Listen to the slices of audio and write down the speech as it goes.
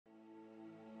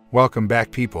Welcome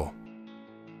back, people.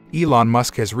 Elon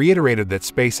Musk has reiterated that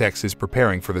SpaceX is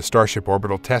preparing for the Starship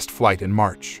orbital test flight in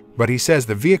March, but he says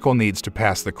the vehicle needs to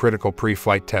pass the critical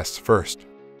pre-flight tests first.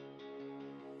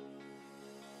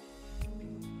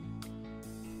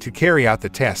 To carry out the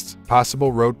tests,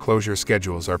 possible road closure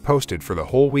schedules are posted for the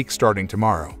whole week starting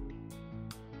tomorrow.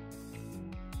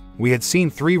 We had seen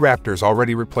 3 Raptors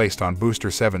already replaced on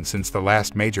Booster 7 since the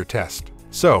last major test.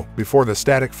 So, before the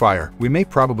static fire, we may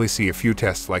probably see a few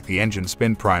tests like the engine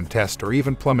spin prime test or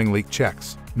even plumbing leak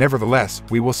checks. Nevertheless,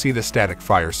 we will see the static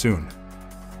fire soon.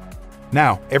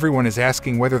 Now, everyone is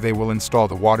asking whether they will install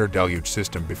the water deluge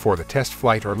system before the test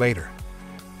flight or later.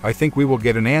 I think we will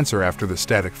get an answer after the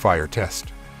static fire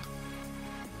test.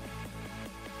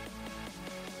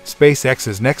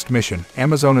 SpaceX's next mission,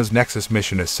 Amazona's Nexus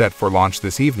mission, is set for launch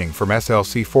this evening from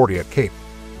SLC-40 at Cape.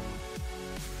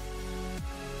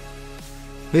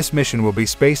 This mission will be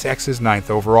SpaceX's 9th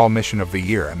overall mission of the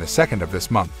year and the 2nd of this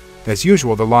month. As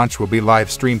usual, the launch will be live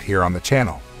streamed here on the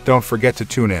channel. Don't forget to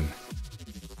tune in.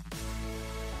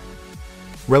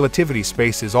 Relativity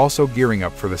Space is also gearing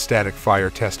up for the static fire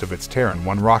test of its Terran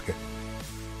 1 rocket.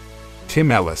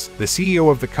 Tim Ellis, the CEO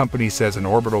of the company, says an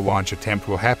orbital launch attempt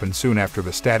will happen soon after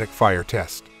the static fire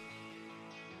test.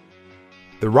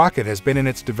 The rocket has been in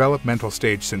its developmental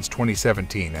stage since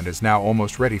 2017 and is now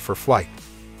almost ready for flight.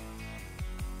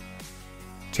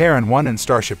 Terran 1 and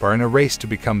Starship are in a race to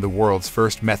become the world's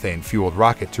first methane-fueled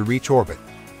rocket to reach orbit.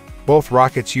 Both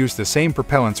rockets use the same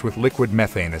propellants with liquid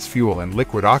methane as fuel and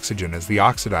liquid oxygen as the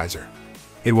oxidizer.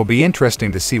 It will be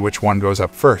interesting to see which one goes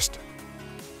up first.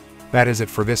 That is it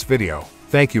for this video.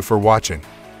 Thank you for watching.